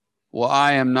Well,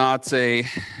 I am not a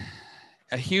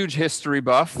huge history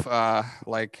buff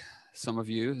like some of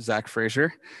you, Zach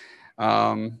Frazier.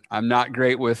 I'm not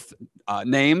great with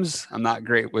names. I'm not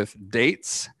great with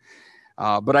dates,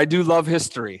 but I do love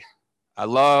history. I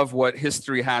love what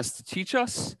history has to teach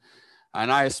us, and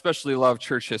I especially love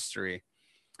church history.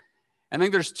 I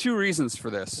think there's two reasons for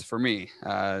this for me,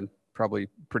 probably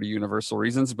pretty universal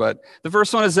reasons, but the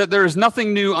first one is that there is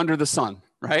nothing new under the sun,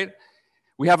 right?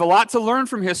 We have a lot to learn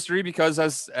from history because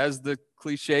as the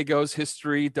cliche goes,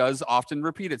 history does often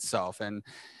repeat itself. And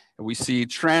we see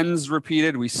trends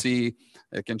repeated. We see,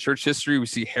 like in church history, we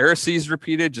see heresies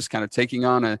repeated, just kind of taking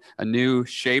on a new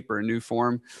shape or a new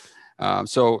form.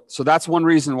 So that's one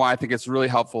reason why I think it's really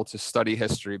helpful to study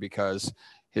history, because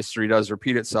history does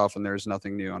repeat itself and there's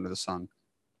nothing new under the sun.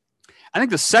 I think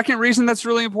the second reason that's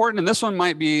really important, and this one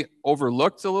might be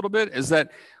overlooked a little bit, is that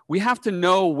we have to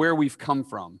know where we've come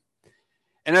from.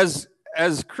 And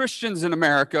as Christians in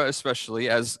America, especially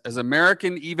as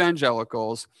American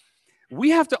evangelicals,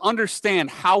 we have to understand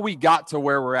how we got to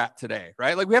where we're at today,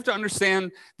 right? Like we have to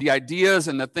understand the ideas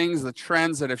and the things, the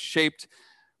trends that have shaped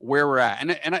where we're at.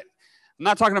 And I'm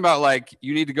not talking about like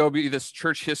you need to go be this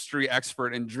church history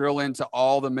expert and drill into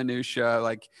all the minutia.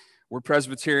 Like we're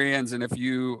Presbyterians, and if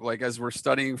you like, as we're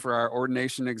studying for our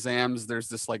ordination exams, there's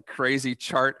this like crazy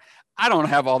chart. I don't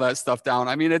have all that stuff down.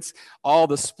 I mean, it's all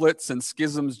the splits and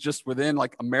schisms just within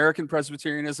like American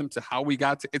Presbyterianism to how we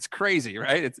got to, it's crazy,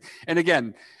 right? And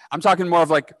again, I'm talking more of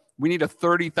like, we need a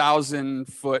 30,000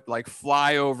 foot like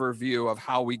flyover view of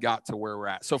how we got to where we're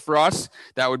at. So for us,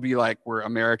 that would be like, we're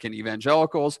American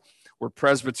evangelicals, we're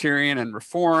Presbyterian and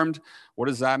Reformed. What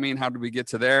does that mean? How did we get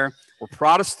to there? We're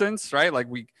Protestants, right? Like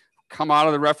we come out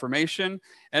of the Reformation,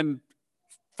 and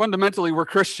fundamentally we're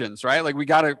Christians, right? Like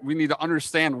we need to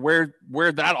understand where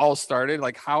that all started.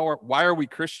 Like why are we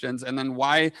Christians? And then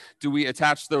why do we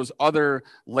attach those other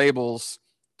labels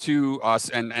to us,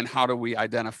 and how do we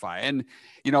identify? And,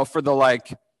 you know, for the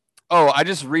like, oh, I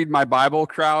just read my Bible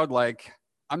crowd, like,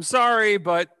 I'm sorry,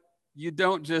 but you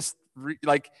don't just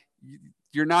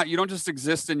you don't just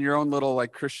exist in your own little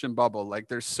like Christian bubble. Like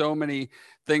there's so many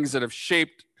things that have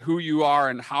shaped who you are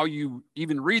and how you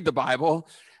even read the Bible.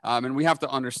 And we have to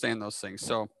understand those things.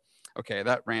 So, okay,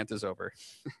 that rant is over.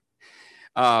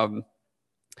 But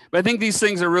I think these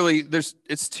things are really,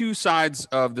 it's two sides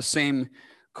of the same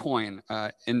coin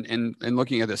in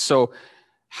looking at this. So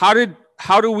how did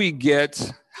we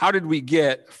get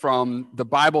from the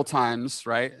Bible times,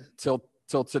 right, till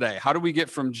today? How do we get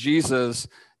from Jesus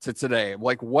to today?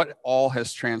 Like what all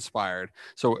has transpired?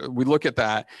 So we look at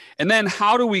that. And then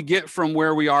how do we get from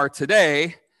where we are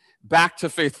today back to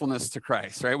faithfulness to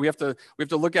Christ, right? We have to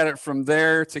look at it from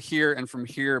there to here, and from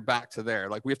here back to there.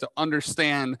 Like we have to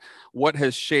understand what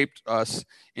has shaped us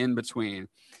in between.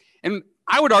 And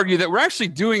I would argue that we're actually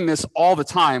doing this all the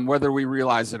time, whether we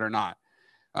realize it or not.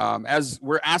 As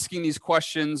we're asking these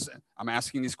questions, I'm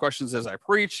asking these questions as I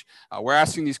preach. We're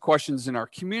asking these questions in our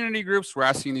community groups. We're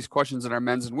asking these questions in our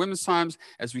men's and women's times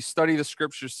as we study the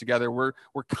scriptures together. We're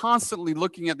constantly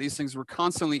looking at these things. We're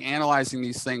constantly analyzing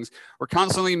these things. We're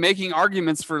constantly making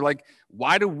arguments for like,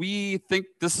 why do we think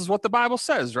this is what the Bible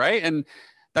says, right? And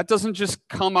that doesn't just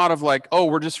come out of like, oh,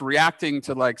 we're just reacting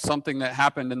to like something that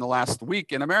happened in the last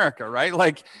week in America, right?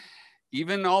 Like,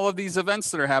 even all of these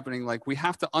events that are happening, like we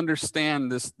have to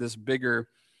understand this bigger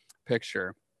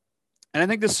picture. And I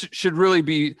think this should really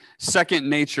be second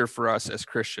nature for us as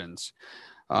Christians.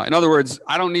 In other words,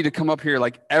 I don't need to come up here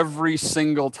like every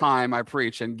single time I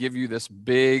preach and give you this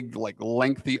big, like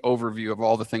lengthy overview of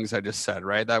all the things I just said,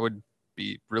 right? That would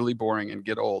be really boring and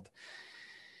get old.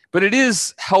 But it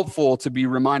is helpful to be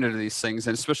reminded of these things,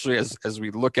 and especially as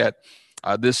we look at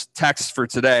this text for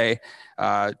today,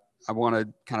 I want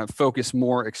to kind of focus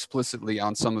more explicitly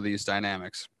on some of these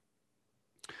dynamics.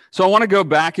 So I want to go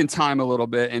back in time a little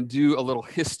bit and do a little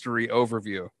history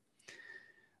overview.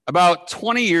 About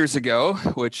 20 years ago,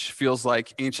 which feels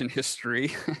like ancient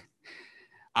history,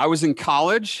 I was in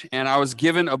college and I was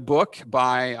given a book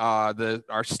by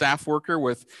our staff worker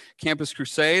with Campus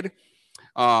Crusade.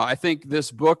 I think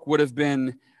this book would have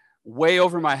been way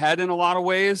over my head in a lot of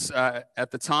ways at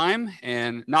the time,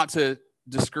 and not to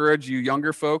discourage you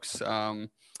younger folks,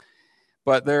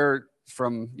 but they're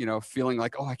from, feeling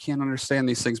like, oh, I can't understand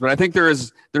these things. But I think there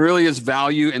really is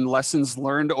value in lessons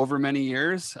learned over many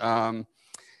years.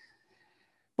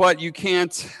 But you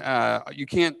can't, I'm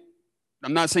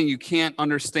not saying you can't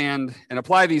understand and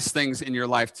apply these things in your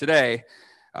life today.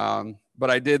 But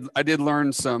I did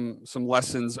learn some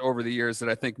lessons over the years that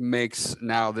I think makes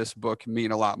now this book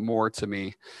mean a lot more to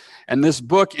me. And this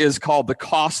book is called The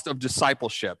Cost of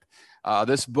Discipleship.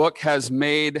 This book has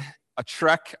made a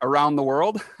trek around the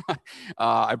world.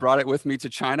 I brought it with me to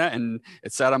China, and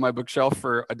it sat on my bookshelf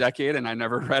for a decade, and I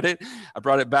never read it. I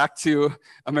brought it back to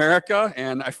America,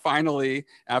 and I finally,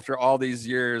 after all these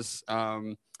years,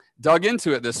 dug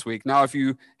into it this week. Now, if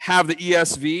you have the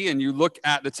ESV and you look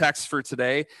at the text for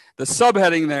today, the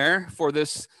subheading there for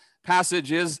this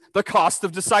passage is the cost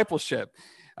of discipleship.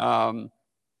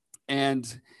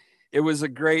 And it was a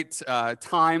great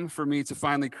time for me to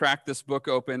finally crack this book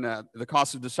open. The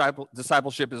Cost of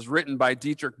Discipleship is written by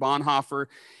Dietrich Bonhoeffer.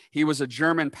 He was a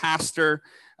German pastor.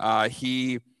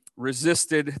 He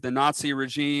resisted the Nazi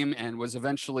regime and was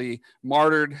eventually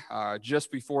martyred just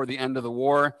before the end of the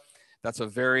war. That's a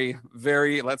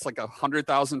that's like a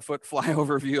 100,000-foot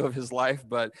flyover view of his life,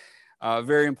 but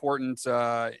very important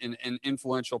and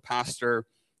influential pastor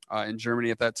in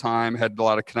Germany at that time. Had a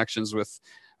lot of connections with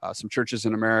some churches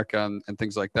in America and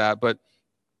things like that. But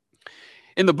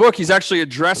in the book, he's actually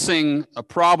addressing a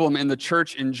problem in the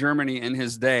church in Germany in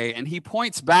his day, and he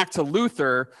points back to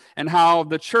Luther and how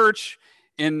the church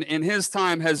in his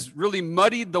time has really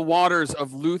muddied the waters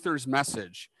of Luther's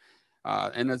message.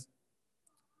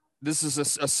 This is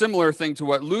a similar thing to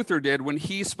what Luther did when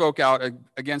he spoke out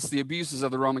against the abuses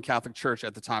of the Roman Catholic Church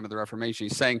at the time of the Reformation.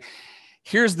 He's saying,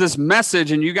 here's this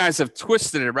message, and you guys have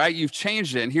twisted it, right? You've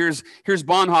changed it. And here's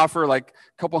Bonhoeffer, like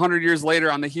a couple hundred years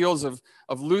later, on the heels of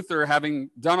Luther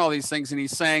having done all these things, and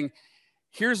he's saying,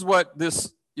 here's what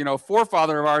this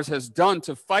forefather of ours has done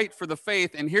to fight for the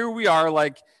faith, and here we are,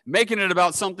 like, making it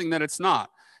about something that it's not.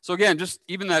 So again, just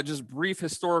brief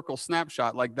historical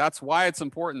snapshot, like that's why it's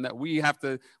important that we have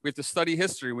to study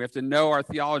history. We have to know our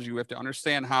theology. We have to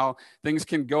understand how things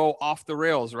can go off the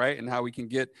rails, right? And how we can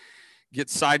get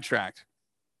sidetracked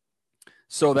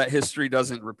so that history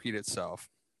doesn't repeat itself.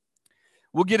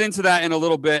 We'll get into that in a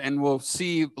little bit, and we'll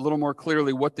see a little more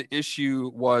clearly what the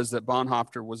issue was that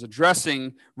Bonhoeffer was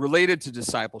addressing related to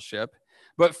discipleship.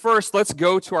 But first, let's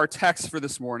go to our text for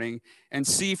this morning and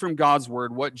see from God's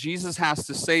word what Jesus has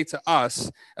to say to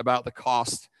us about the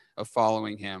cost of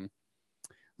following him.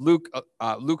 Luke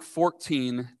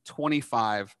 14,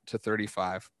 25 to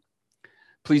 35.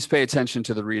 Please pay attention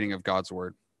to the reading of God's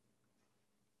word.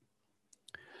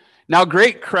 Now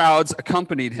great crowds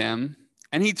accompanied him,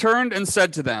 and he turned and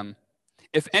said to them,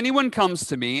 if anyone comes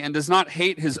to me and does not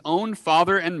hate his own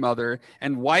father and mother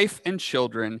and wife and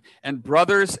children and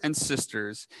brothers and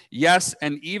sisters, yes,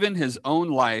 and even his own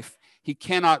life, he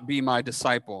cannot be my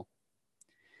disciple.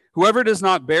 Whoever does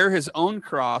not bear his own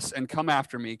cross and come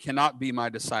after me cannot be my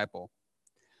disciple.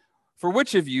 For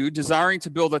which of you, desiring to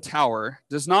build a tower,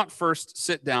 does not first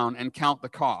sit down and count the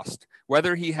cost,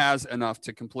 whether he has enough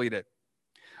to complete it?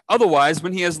 Otherwise,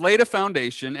 when he has laid a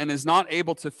foundation and is not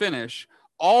able to finish,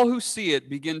 all who see it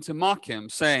begin to mock him,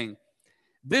 saying,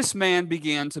 this man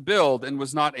began to build and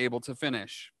was not able to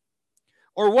finish.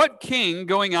 Or what king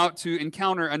going out to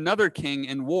encounter another king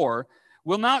in war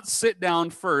will not sit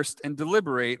down first and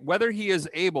deliberate whether he is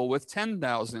able with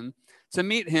 10,000 to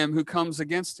meet him who comes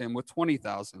against him with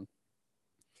 20,000?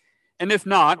 And if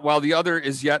not, while the other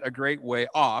is yet a great way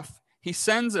off, he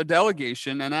sends a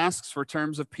delegation and asks for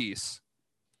terms of peace.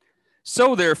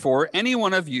 So therefore, any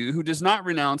one of you who does not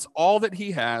renounce all that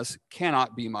he has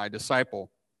cannot be my disciple.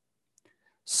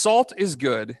 Salt is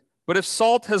good, but if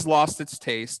salt has lost its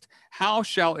taste, how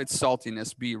shall its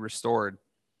saltiness be restored?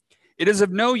 It is of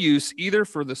no use either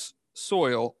for the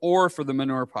soil or for the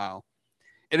manure pile.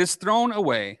 It is thrown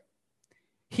away.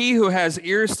 He who has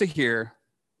ears to hear,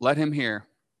 let him hear.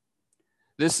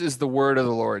 This is the word of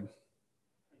the Lord.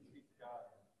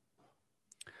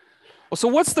 Well, so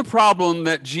what's the problem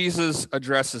that Jesus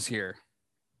addresses here?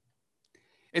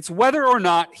 It's whether or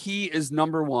not he is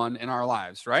number one in our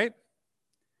lives, right?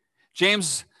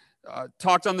 James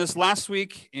talked on this last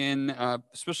week,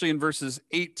 especially in verses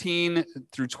 18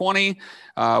 through 20,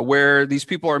 where these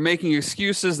people are making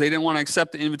excuses. They didn't want to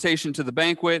accept the invitation to the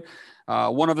banquet.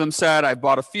 One of them said, I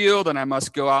bought a field and I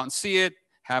must go out and see it.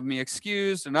 Have me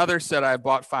excused. Another said, I have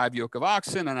bought 5 yoke of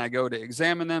oxen and I go to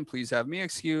examine them. Please have me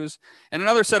excused. And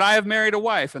another said, I have married a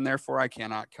wife and therefore I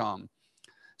cannot come.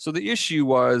 So the issue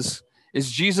was,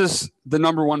 is Jesus the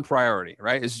number one priority,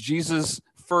 right? Is Jesus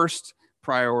first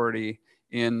priority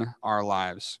in our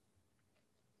lives?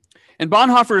 And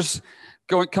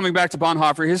coming back to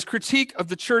Bonhoeffer, his critique of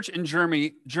the church in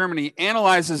Germany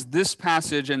analyzes this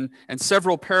passage and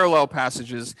several parallel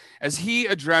passages as he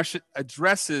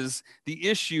addresses the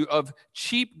issue of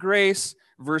cheap grace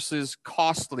versus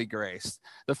costly grace.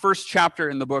 The first chapter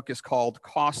in the book is called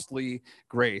Costly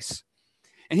Grace.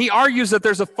 And he argues that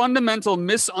there's a fundamental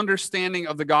misunderstanding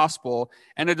of the gospel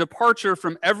and a departure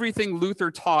from everything Luther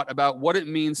taught about what it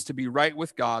means to be right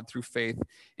with God through faith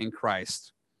in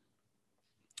Christ.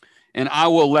 and I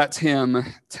will let him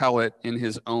tell it in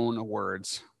his own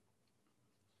words.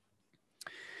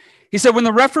 He said, when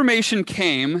the Reformation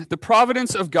came, the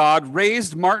providence of God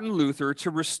raised Martin Luther to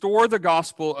restore the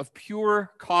gospel of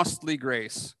pure, costly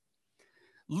grace.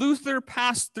 Luther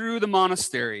passed through the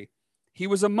monastery. He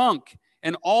was a monk,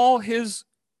 and all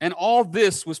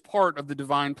this was part of the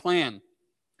divine plan.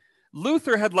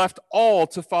 Luther had left all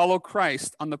to follow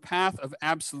Christ on the path of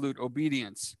absolute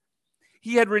obedience.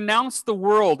 He had renounced the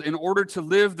world in order to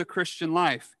live the Christian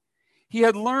life. He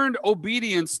had learned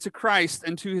obedience to Christ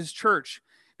and to his church,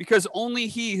 because only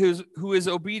he who is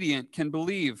obedient can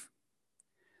believe.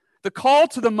 The call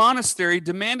to the monastery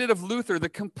demanded of Luther the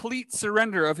complete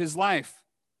surrender of his life.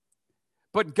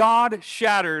 But God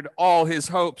shattered all his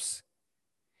hopes.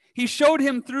 He showed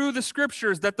him through the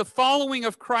scriptures that the following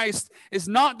of Christ is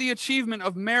not the achievement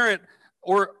or merit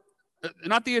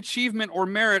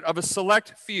of a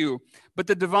select few, but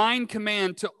the divine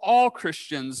command to all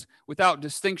Christians without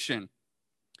distinction.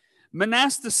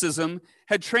 Monasticism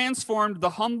had transformed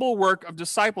the humble work of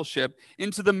discipleship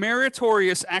into the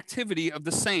meritorious activity of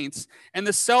the saints, and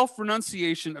the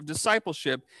self-renunciation of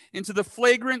discipleship into the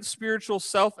flagrant spiritual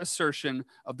self-assertion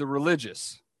of the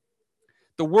religious.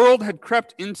 The world had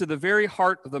crept into the very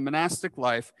heart of the monastic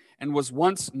life and was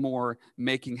once more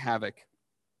making havoc.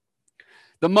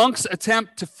 The monk's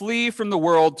attempt to flee from the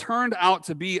world turned out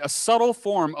to be a subtle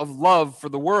form of love for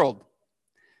the world.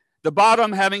 The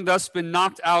bottom having thus been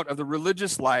knocked out of the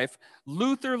religious life,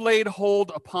 Luther laid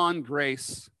hold upon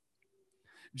grace.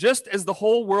 Just as the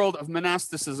whole world of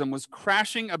monasticism was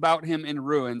crashing about him in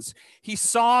ruins, he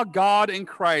saw God in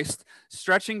Christ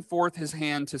stretching forth his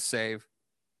hand to save.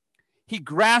 He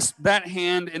grasped that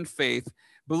hand in faith,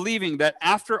 believing that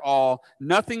after all,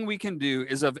 nothing we can do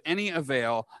is of any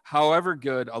avail, however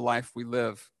good a life we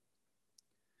live.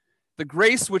 The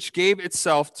grace which gave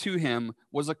itself to him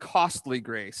was a costly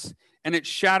grace, and it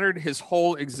shattered his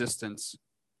whole existence.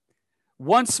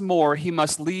 Once more, he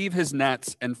must leave his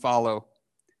nets and follow.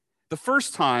 The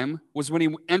first time was when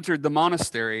he entered the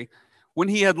monastery, when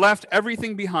he had left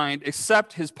everything behind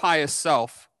except his pious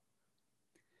self.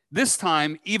 This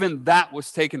time, even that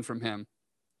was taken from him.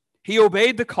 He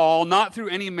obeyed the call not through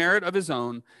any merit of his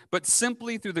own, but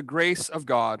simply through the grace of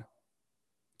God.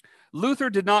 Luther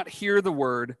did not hear the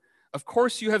word, "Of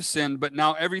course you have sinned, but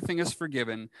now everything is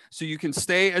forgiven, so you can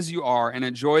stay as you are and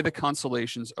enjoy the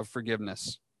consolations of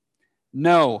forgiveness."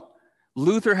 No,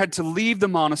 Luther had to leave the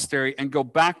monastery and go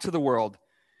back to the world,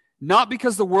 not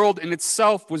because the world in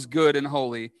itself was good and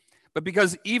holy, but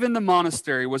because even the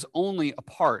monastery was only a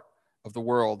part of the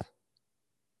world.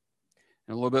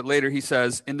 And a little bit later he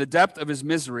says, in the depth of his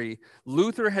misery,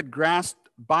 Luther had grasped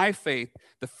by faith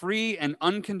the free and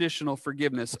unconditional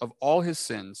forgiveness of all his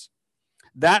sins.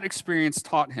 That experience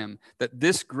taught him that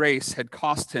this grace had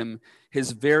cost him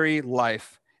his very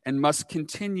life and must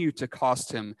continue to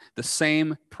cost him the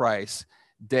same price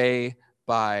day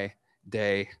by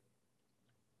day.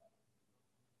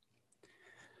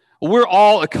 We're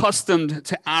all accustomed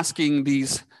to asking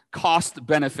these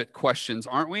cost-benefit questions,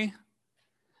 aren't we?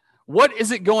 What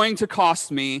is it going to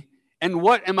cost me, and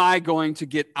what am I going to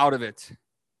get out of it?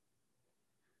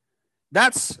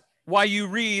 That's why you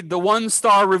read the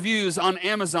 1-star reviews on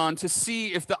Amazon to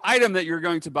see if the item that you're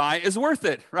going to buy is worth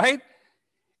it, right?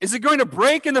 Is it going to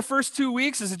break in the first 2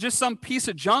 weeks? Is it just some piece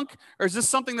of junk? Or is this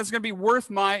something that's going to be worth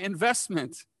my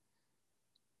investment?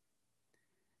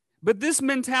 But this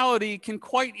mentality can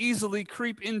quite easily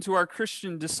creep into our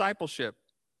Christian discipleship.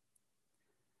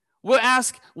 We'll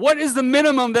ask, what is the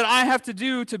minimum that I have to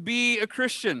do to be a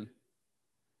Christian?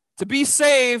 To be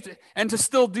saved and to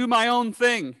still do my own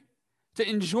thing? To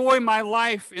enjoy my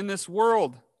life in this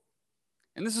world?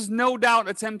 And this is no doubt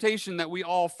a temptation that we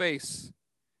all face.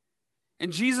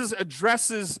 And Jesus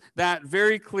addresses that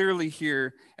very clearly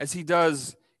here, as he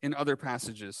does in other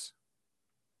passages.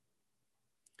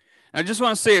 I just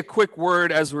want to say a quick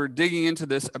word as we're digging into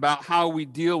this about how we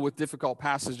deal with difficult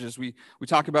passages. We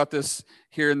talk about this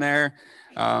here and there.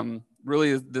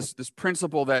 Really, this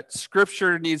principle that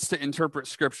Scripture needs to interpret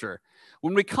Scripture.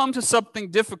 When we come to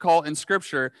something difficult in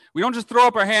Scripture, we don't just throw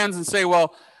up our hands and say,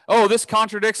 well, oh, this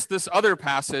contradicts this other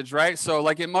passage, right? So,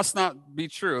 it must not be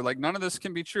true. None of this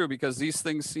can be true because these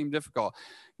things seem difficult.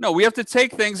 No, we have to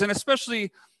take things, and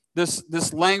especially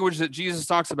this language that Jesus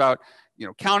talks about,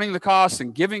 counting the costs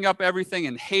and giving up everything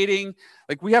and hating.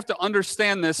 We have to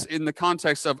understand this in the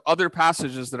context of other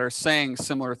passages that are saying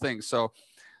similar things. So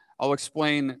I'll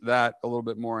explain that a little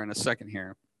bit more in a second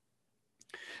here.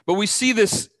 But we see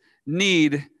this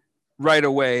need right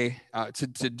away to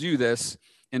do this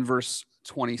in verse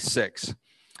 26.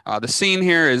 The scene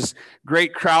here is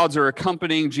great crowds are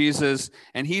accompanying Jesus,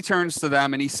 and he turns to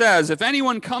them and he says, "If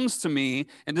anyone comes to me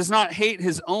and does not hate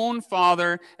his own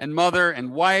father and mother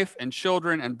and wife and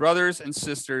children and brothers and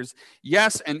sisters,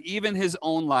 yes, and even his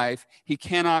own life, he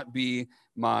cannot be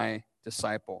my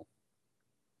disciple."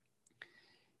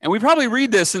 And we probably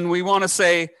read this and we want to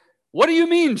say, "What do you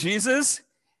mean, Jesus?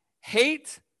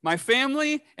 Hate my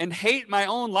family and hate my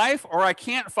own life, or I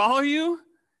can't follow you?"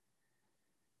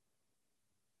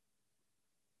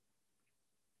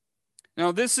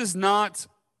 Now, this is not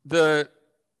the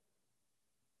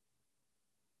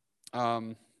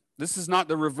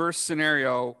reverse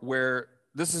scenario where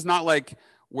this is not like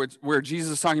where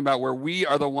Jesus is talking about where we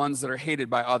are the ones that are hated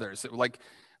by others. Like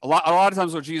a lot of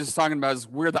times what Jesus is talking about is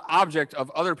we're the object of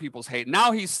other people's hate.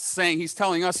 Now he's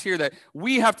telling us here that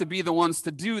we have to be the ones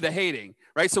to do the hating,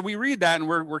 right? So we read that and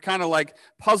we're kind of like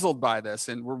puzzled by this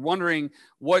and we're wondering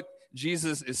what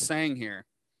Jesus is saying here.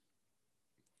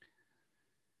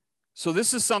 So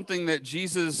this is something that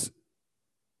Jesus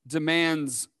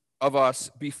demands of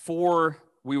us before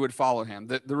we would follow him.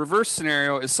 The reverse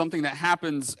scenario is something that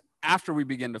happens after we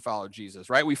begin to follow Jesus,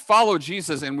 right? We follow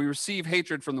Jesus and we receive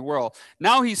hatred from the world.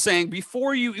 Now he's saying,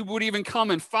 before you would even come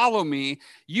and follow me,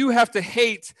 you have to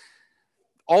hate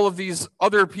all of these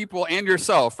other people and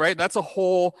yourself, right? That's a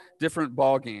whole different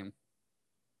ballgame.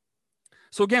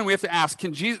 So again, we have to ask,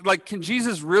 can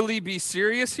Jesus really be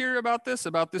serious here about this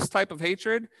type of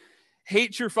hatred?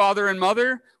 Hate your father and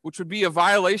mother, which would be a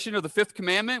violation of the fifth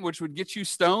commandment, which would get you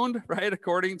stoned, right,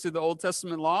 according to the Old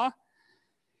Testament law.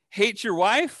 Hate your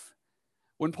wife,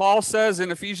 when Paul says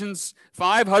in Ephesians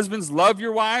 5, husbands, love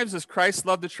your wives as Christ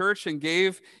loved the church and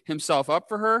gave himself up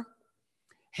for her.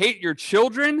 Hate your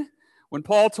children, when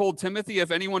Paul told Timothy, if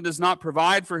anyone does not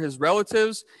provide for his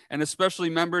relatives, and especially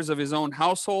members of his own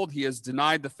household, he has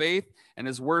denied the faith and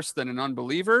is worse than an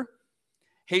unbeliever.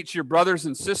 Hate your brothers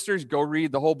and sisters. Go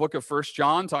read the whole book of 1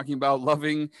 John, talking about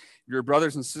loving your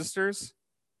brothers and sisters.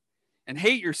 And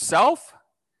hate yourself.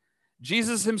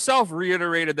 Jesus himself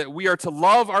reiterated that we are to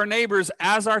love our neighbors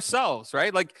as ourselves,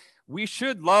 right? Like we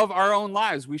should love our own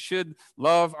lives. We should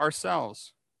love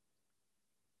ourselves.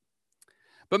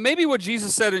 But maybe what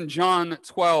Jesus said in John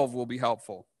 12 will be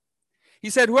helpful. He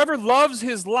said, whoever loves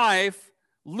his life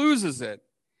loses it,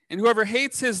 and whoever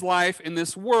hates his life in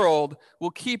this world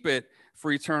will keep it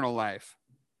for eternal life.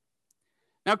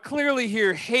 Now, clearly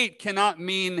here, hate cannot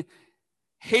mean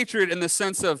hatred in the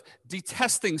sense of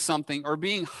detesting something or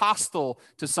being hostile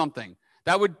to something.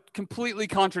 That would completely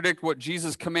contradict what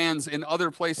Jesus commands in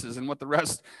other places and what the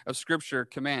rest of Scripture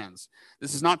commands.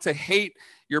 This is not to hate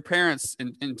your parents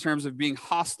in terms of being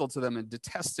hostile to them and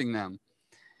detesting them.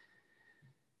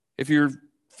 If you're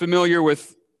familiar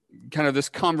with kind of this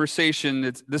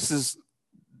conversation,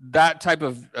 that type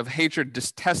of hatred,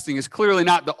 detesting, is clearly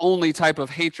not the only type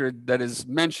of hatred that is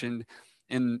mentioned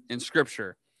in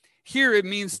Scripture. Here it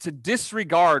means to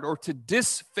disregard or to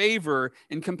disfavor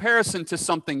in comparison to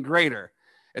something greater.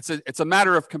 It's a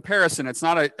matter of comparison. It's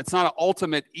not an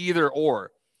ultimate either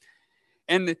or.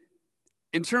 And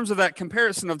in terms of that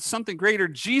comparison of something greater,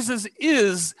 Jesus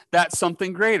is that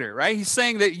something greater, right? He's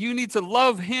saying that you need to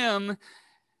love him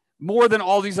more than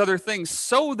all these other things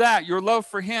so that your love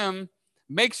for him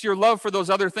makes your love for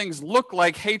those other things look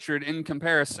like hatred in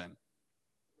comparison.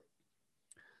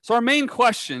 So our main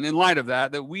question in light of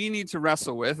that we need to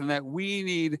wrestle with and that we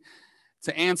need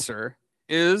to answer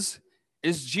is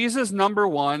Jesus number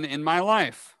one in my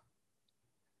life?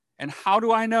 And how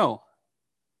do I know?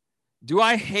 Do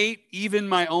I hate even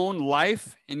my own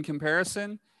life in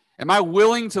comparison? Am I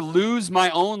willing to lose my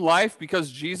own life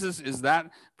because Jesus is that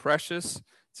precious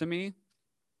to me?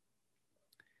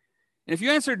 And if you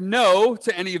answered no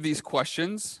to any of these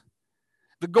questions,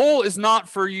 the goal is not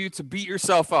for you to beat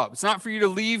yourself up. It's not for you to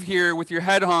leave here with your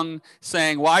head hung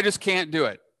saying, well, I just can't do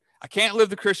it. I can't live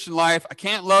the Christian life. I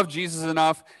can't love Jesus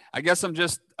enough. I guess I'm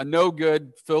just a no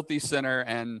good, filthy sinner,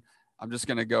 and I'm just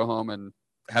going to go home and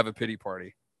have a pity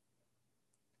party.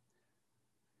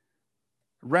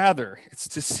 Rather, it's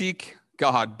to seek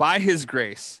God by his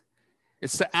grace.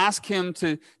 It's to ask him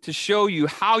to show you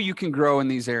how you can grow in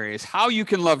these areas, how you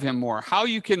can love him more, how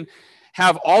you can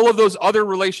have all of those other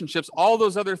relationships, all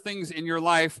those other things in your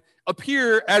life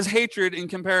appear as hatred in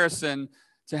comparison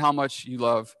to how much you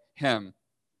love him.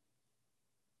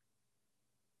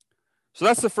 So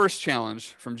that's the first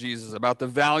challenge from Jesus about the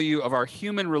value of our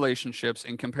human relationships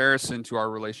in comparison to our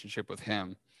relationship with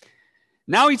him.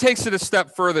 Now he takes it a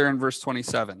step further in verse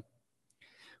 27.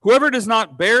 Whoever does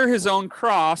not bear his own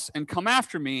cross and come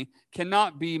after me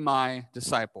cannot be my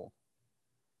disciple.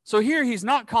 So here he's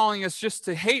not calling us just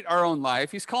to hate our own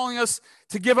life. He's calling us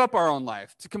to give up our own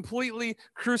life, to completely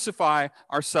crucify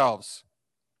ourselves.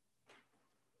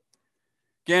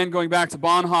 Again, going back to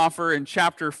Bonhoeffer in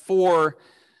chapter 4,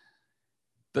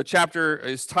 the chapter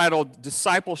is titled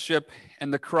Discipleship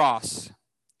and the Cross.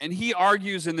 And he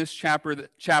argues in this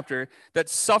chapter that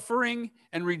suffering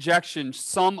and rejection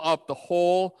sum up the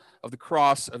whole of the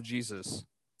cross of Jesus.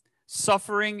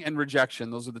 Suffering and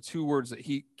rejection, those are the two words that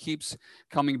he keeps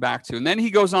coming back to. And then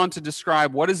he goes on to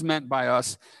describe what is meant by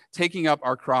us taking up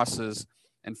our crosses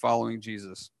and following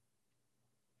Jesus.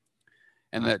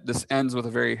 And that this ends with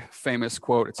a very famous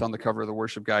quote. It's on the cover of the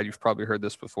worship guide. You've probably heard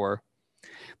this before.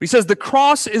 But he says, the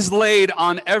cross is laid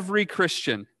on every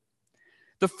Christian.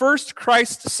 The first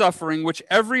Christ suffering which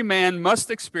every man must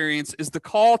experience is the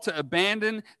call to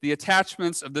abandon the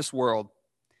attachments of this world.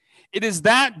 It is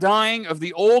that dying of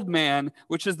the old man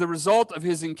which is the result of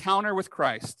his encounter with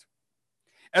Christ.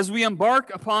 As we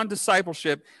embark upon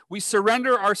discipleship, we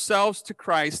surrender ourselves to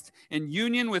Christ in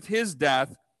union with his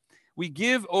death. We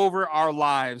give over our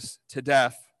lives to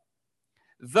death.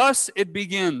 Thus it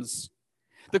begins.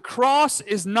 The cross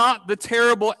is not the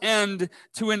terrible end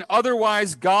to an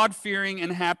otherwise God-fearing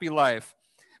and happy life,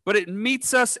 but it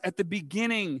meets us at the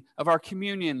beginning of our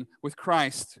communion with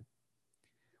Christ.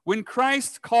 When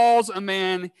Christ calls a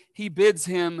man, he bids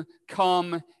him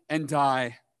come and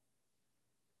die.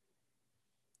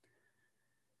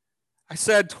 I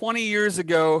said 20 years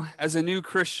ago, as a new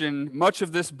Christian, much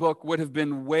of this book would have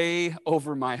been way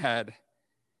over my head.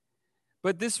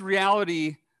 But this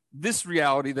reality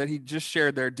that he just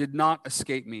shared there did not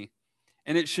escape me.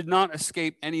 And it should not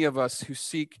escape any of us who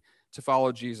seek to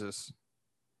follow Jesus.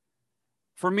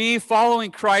 For me,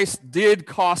 following Christ did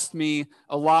cost me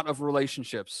a lot of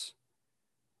relationships.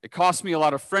 It cost me a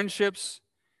lot of friendships,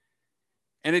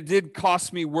 and it did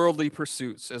cost me worldly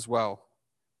pursuits as well.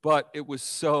 But it was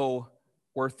so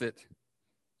worth it.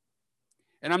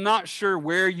 And I'm not sure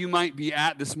where you might be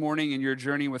at this morning in your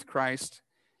journey with Christ,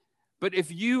 but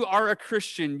if you are a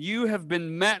Christian, you have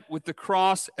been met with the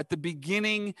cross at the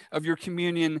beginning of your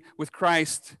communion with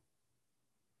Christ.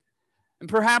 And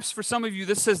perhaps for some of you,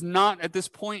 this has not, at this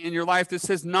point in your life, this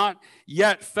has not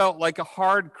yet felt like a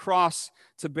hard cross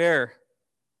to bear.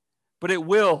 But it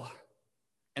will,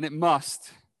 and it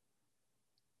must.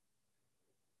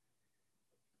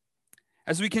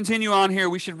 As we continue on here,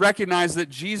 we should recognize that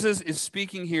Jesus is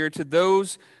speaking here to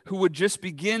those who would just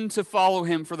begin to follow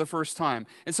him for the first time.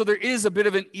 And so there is a bit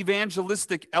of an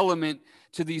evangelistic element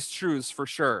to these truths for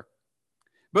sure.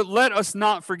 But let us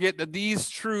not forget that these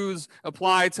truths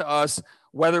apply to us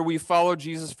whether we follow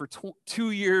Jesus for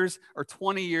 2 years or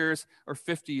 20 years or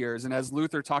 50 years. And as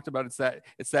Luther talked about,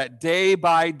 it's that day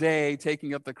by day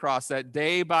taking up the cross, that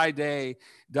day by day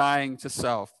dying to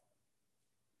self.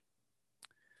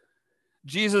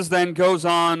 Jesus then goes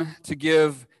on to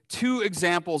give 2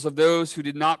 examples of those who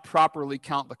did not properly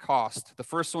count the cost. The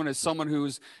first one is someone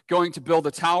who's going to build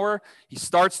a tower. He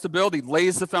starts to build, he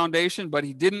lays the foundation, but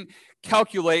he didn't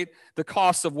calculate the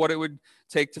cost of what it would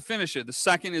take to finish it. The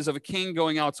second is of a king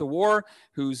going out to war,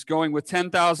 who's going with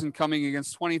 10,000, coming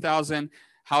against 20,000.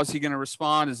 How's he going to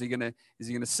respond? Is he going to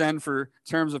send for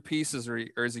terms of peace, or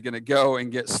is he going to go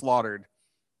and get slaughtered?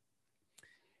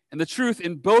 And the truth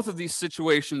in both of these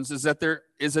situations is that there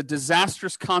is a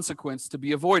disastrous consequence to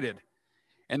be avoided.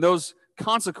 And those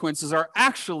consequences are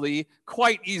actually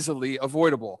quite easily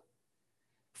avoidable.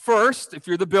 First, if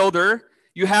you're the builder,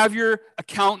 you have your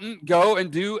accountant go and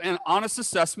do an honest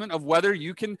assessment of whether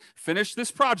you can finish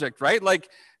this project, right? Like,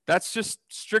 that's just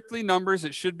strictly numbers.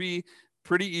 It should be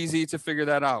pretty easy to figure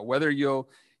that out, whether you'll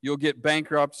get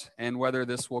bankrupt and whether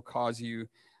this will cause you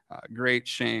great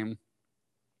shame.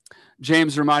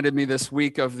 James reminded me this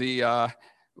week of the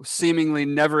seemingly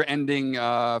never-ending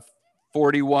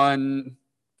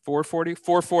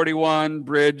 441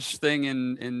 bridge thing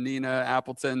in Nina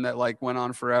Appleton that like went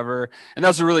on forever. And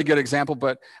that's a really good example,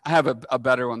 but I have a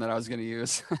better one that I was going to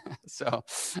use. But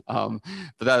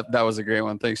that was a great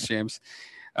one. Thanks, James.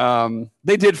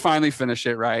 They did finally finish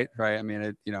it, right? I mean,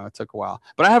 it took a while.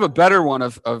 But I have a better one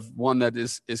of one that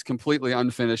is completely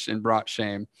unfinished and brought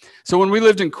shame. So when we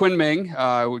lived in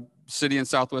Kunming, city in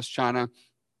southwest China,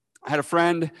 I had a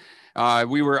friend.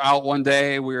 We were out one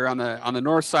day. We were on the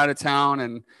north side of town,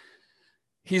 and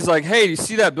he's like, "Hey, do you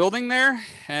see that building there?"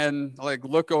 And like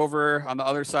look over on the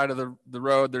other side of the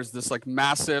road. There's this like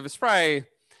massive. It's probably,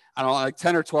 I don't know, like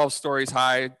 10 or 12 stories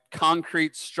high,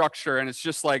 concrete structure, and it's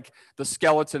just like the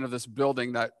skeleton of this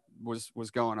building that was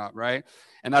going up, right?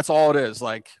 And that's all it is.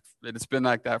 Like it's been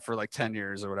like that for like 10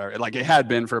 years or whatever. Like it had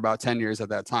been for about 10 years at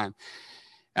that time.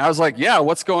 And I was like, "Yeah,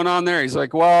 what's going on there?" He's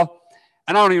like, "Well,"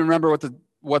 and I don't even remember what the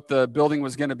what the building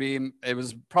was going to be. It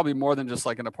was probably more than just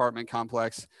like an apartment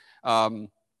complex.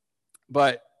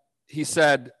 But he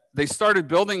said they started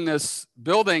building this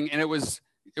building, and it was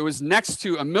next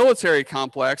to a military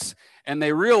complex. And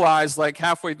they realized like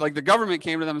halfway, like the government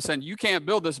came to them and said, you can't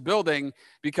build this building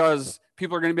because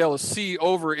people are going to be able to see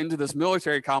over into this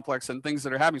military complex and things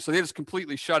that are happening. So they just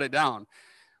completely shut it down.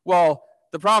 Well,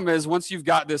 the problem is once you've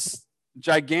got this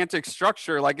gigantic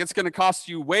structure, like it's going to cost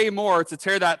you way more to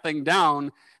tear that thing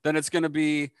down than it's going to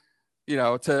be,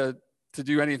 to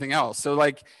do anything else. So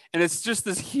like, and it's just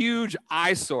this huge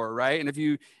eyesore, right? And if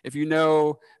you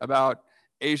know about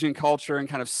Asian culture and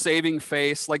kind of saving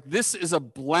face, like this is a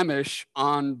blemish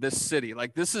on this city.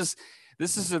 Like this is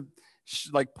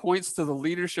like points to the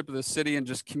leadership of the city and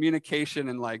just communication,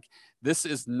 and like this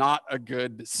is not a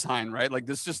good sign, right? Like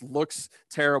this just looks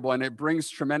terrible, and it brings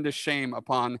tremendous shame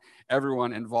upon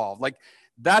everyone involved. Like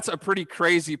that's a pretty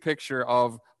crazy picture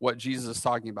of what Jesus is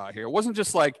talking about here. It wasn't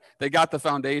just like they got the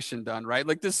foundation done, right?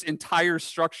 Like this entire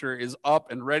structure is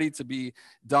up and ready to be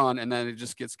done, and then it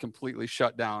just gets completely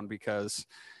shut down because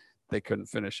they couldn't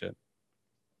finish it.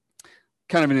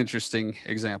 Kind of an interesting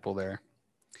example there.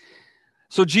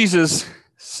 So Jesus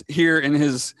here in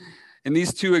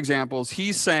these two examples,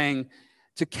 he's saying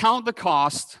to count the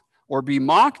cost or be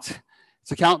mocked,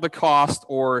 to count the cost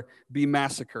or be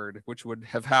massacred, which would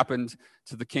have happened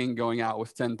to the king going out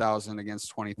with 10,000 against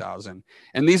 20,000.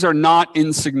 And these are not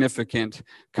insignificant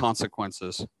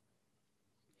consequences.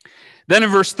 Then in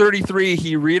verse 33,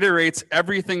 he reiterates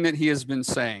everything that he has been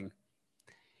saying.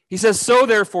 He says, so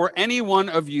therefore, any one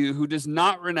of you who does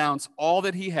not renounce all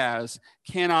that he has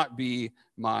cannot be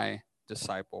my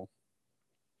disciple.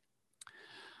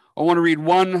 I want to read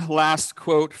one last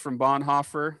quote from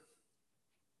Bonhoeffer,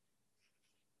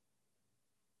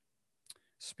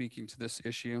 speaking to this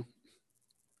issue.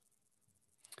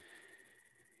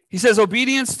 He says,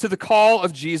 obedience to the call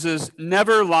of Jesus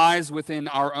never lies within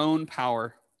our own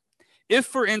power. If,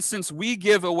 for instance, we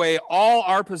give away all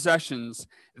our possessions,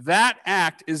 that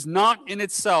act is not in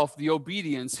itself the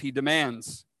obedience he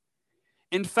demands.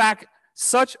 In fact,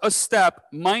 such a step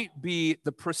might be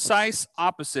the precise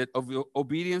opposite of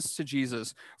obedience to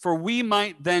Jesus, for we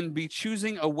might then be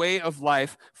choosing a way of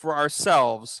life for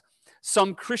ourselves,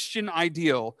 some Christian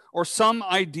ideal or some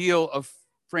ideal of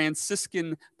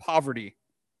Franciscan poverty.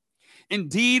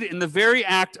 Indeed, in the very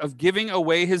act of giving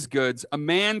away his goods, a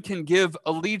man can give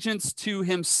allegiance to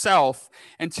himself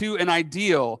and to an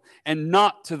ideal and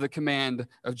not to the command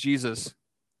of Jesus.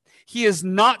 He is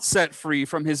not set free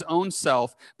from his own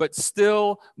self, but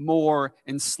still more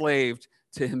enslaved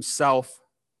to himself.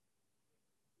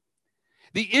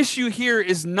 The issue here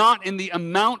is not in the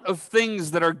amount of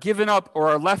things that are given up or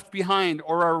are left behind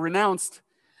or are renounced,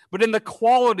 but in the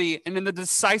quality and in the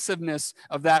decisiveness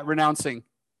of that renouncing.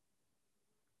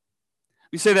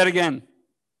 We say that again.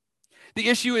 The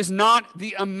issue is not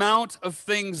the amount of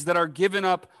things that are given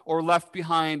up or left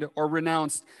behind or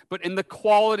renounced, but in the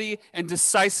quality and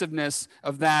decisiveness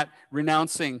of that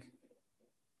renouncing.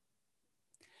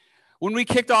 When we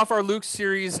kicked off our Luke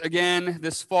series again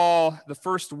this fall, the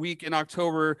first week in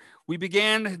October, we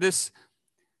began this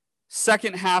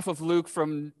second half of Luke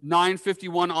from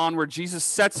 9:51 on, where Jesus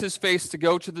sets his face to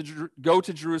go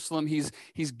to Jerusalem.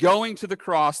 He's going to the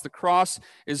cross. The cross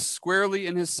is squarely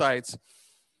in his sights.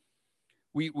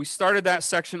 We started that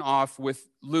section off with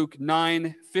Luke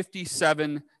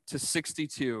 9:57 to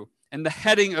 62. And the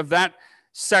heading of that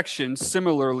section,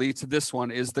 similarly to this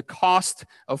one, is the cost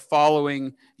of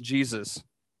following Jesus.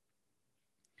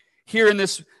 Here in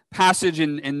this passage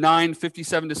in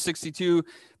 9:57 to 62,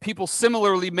 people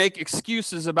similarly make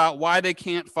excuses about why they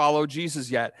can't follow Jesus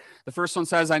yet. The first one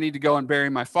says, I need to go and bury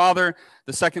my father.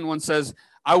 The second one says,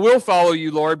 I will follow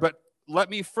you, Lord, but let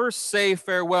me first say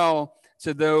farewell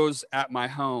to those at my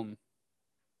home.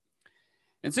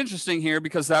 It's interesting here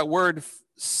because that word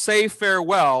say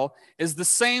farewell is the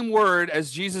same word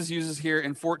as Jesus uses here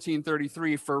in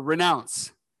 14:33 for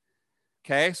renounce.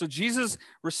 Okay, so Jesus'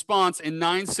 response in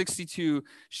 9:62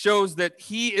 shows that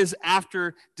he is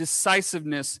after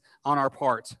decisiveness on our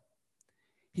part.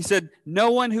 He said,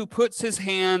 no one who puts his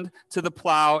hand to the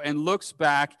plow and looks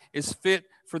back is fit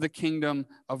for the kingdom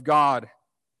of God.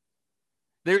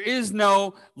 There is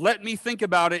no, let me think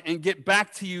about it and get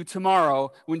back to you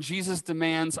tomorrow when Jesus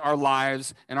demands our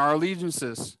lives and our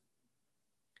allegiances.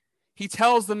 He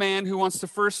tells the man who wants to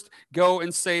first go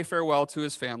and say farewell to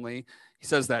his family, he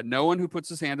says that no one who puts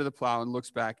his hand to the plow and looks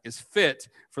back is fit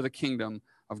for the kingdom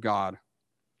of God.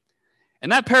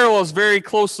 And that parallels very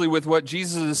closely with what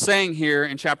Jesus is saying here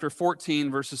in chapter 14,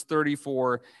 verses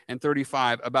 34 and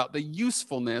 35 about the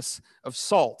usefulness of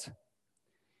salt.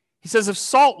 He says, if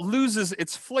salt loses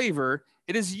its flavor,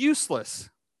 it is useless.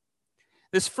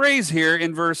 This phrase here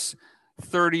in verse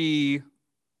 30,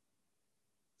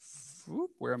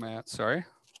 where am I at? Sorry.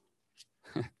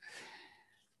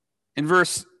 In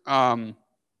verse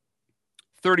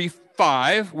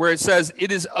 35, where it says,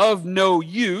 it is of no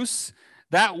use,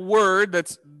 that word,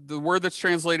 that's the word that's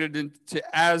translated into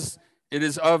as it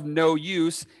is of no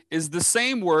use, is the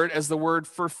same word as the word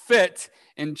for fit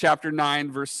in chapter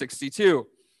 9, verse 62.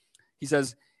 He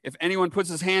says, if anyone puts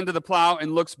his hand to the plow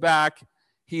and looks back,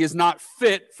 he is not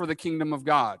fit for the kingdom of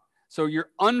God. So you're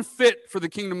unfit for the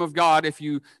kingdom of God if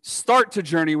you start to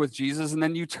journey with Jesus and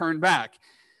then you turn back.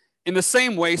 In the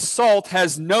same way, salt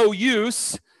has no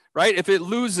use, right, if it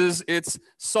loses its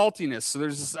saltiness. So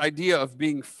there's this idea of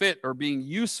being fit or being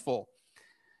useful.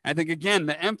 I think, again,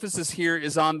 the emphasis here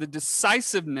is on the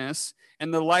decisiveness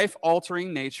and the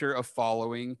life-altering nature of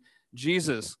following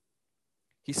Jesus.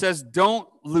 He says, don't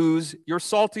lose your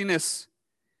saltiness.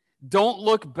 Don't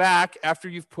look back after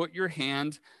you've put your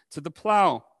hand to the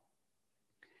plow.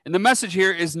 And the message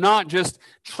here is not just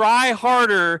try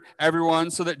harder, everyone,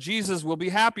 so that Jesus will be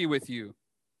happy with you.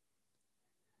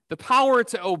 The power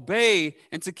to obey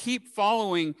and to keep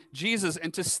following Jesus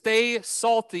and to stay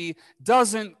salty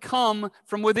doesn't come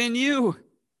from within you.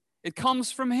 It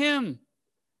comes from him.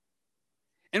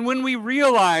 And when we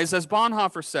realize, as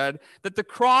Bonhoeffer said, that the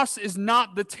cross is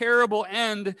not the terrible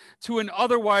end to an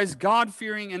otherwise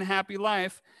God-fearing and happy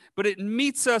life, but it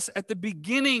meets us at the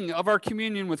beginning of our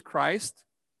communion with Christ,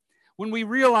 when we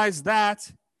realize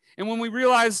that, and when we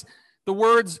realize the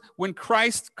words, when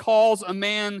Christ calls a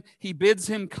man, he bids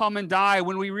him come and die,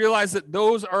 when we realize that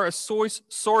those are a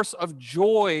source of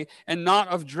joy and not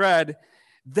of dread,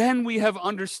 then we have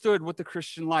understood what the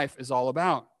Christian life is all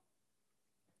about.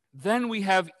 Then we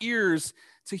have ears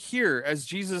to hear, as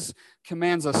Jesus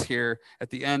commands us here at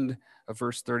the end of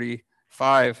verse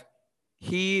 35.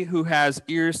 He who has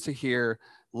ears to hear,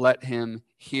 let him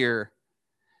hear.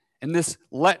 And this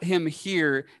let him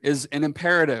hear is an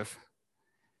imperative.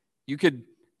 You could,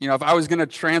 if I was going to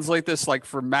translate this like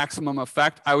for maximum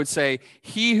effect, I would say,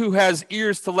 he who has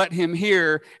ears to let him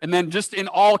hear, and then just in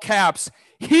all caps,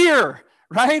 hear,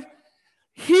 right?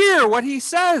 Hear what he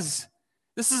says.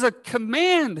 This is a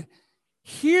command.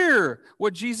 Hear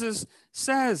what Jesus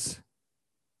says.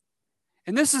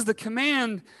 And this is the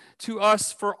command to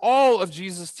us for all of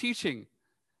Jesus' teaching,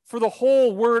 for the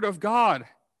whole Word of God.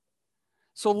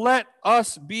 So let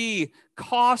us be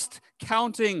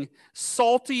cost-counting,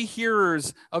 salty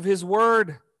hearers of his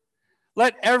word.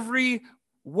 Let every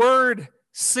word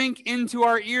sink into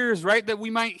our ears, right? That we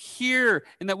might hear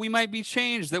and that we might be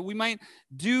changed, that we might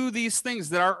do these things,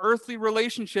 that our earthly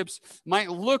relationships might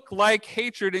look like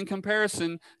hatred in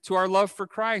comparison to our love for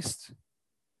Christ.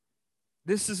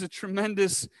 This is a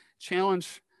tremendous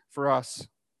challenge for us.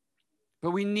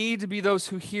 But we need to be those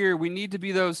who hear. We need to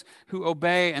be those who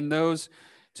obey and those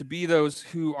to be those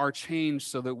who are changed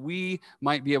so that we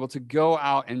might be able to go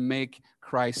out and make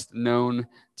Christ known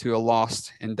to a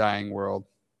lost and dying world.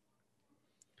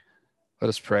 Let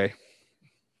us pray.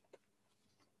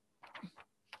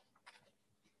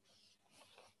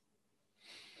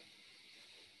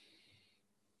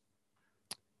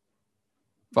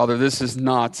 Father, this is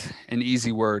not an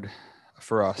easy word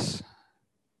for us.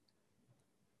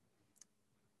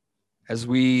 As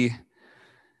we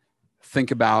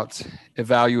think about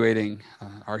evaluating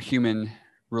our human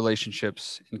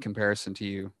relationships in comparison to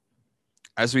you,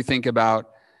 as we think about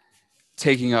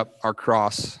taking up our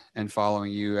cross and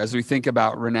following you, as we think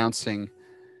about renouncing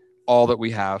all that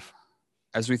we have,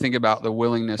 as we think about the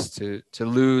willingness to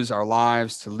lose our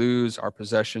lives, to lose our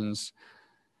possessions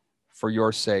for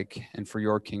your sake and for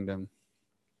your kingdom,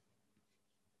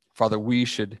 Father, we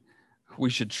should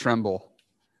tremble.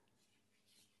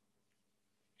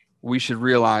 We should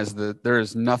realize that there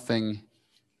is nothing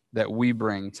that we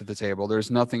bring to the table. There's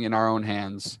nothing in our own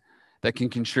hands that can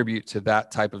contribute to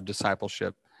that type of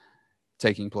discipleship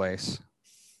taking place.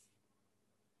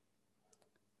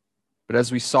 But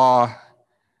as we saw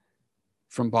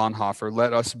from Bonhoeffer,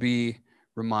 let us be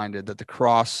reminded that the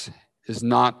cross is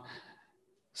not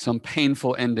some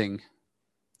painful ending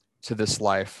to this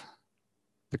life.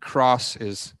 The cross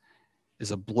is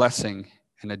a blessing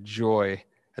and a joy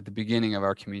at the beginning of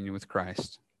our communion with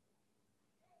Christ.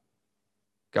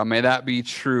 God, may that be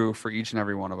true for each and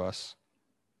every one of us.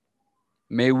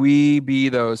 May we be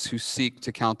those who seek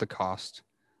to count the cost,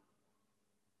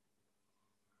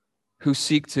 who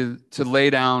seek to lay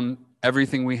down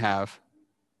everything we have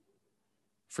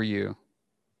for you.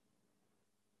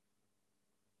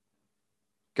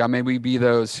 God, may we be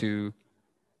those who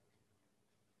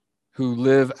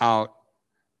live out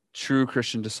true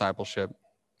Christian discipleship,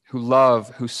 who love,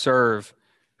 who serve,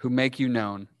 who make you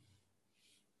known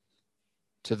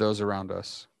to those around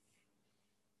us.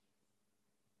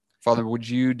 Father, would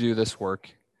you do this work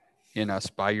in us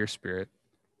by your Spirit?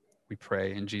 We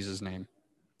pray in Jesus' name.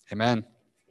 Amen.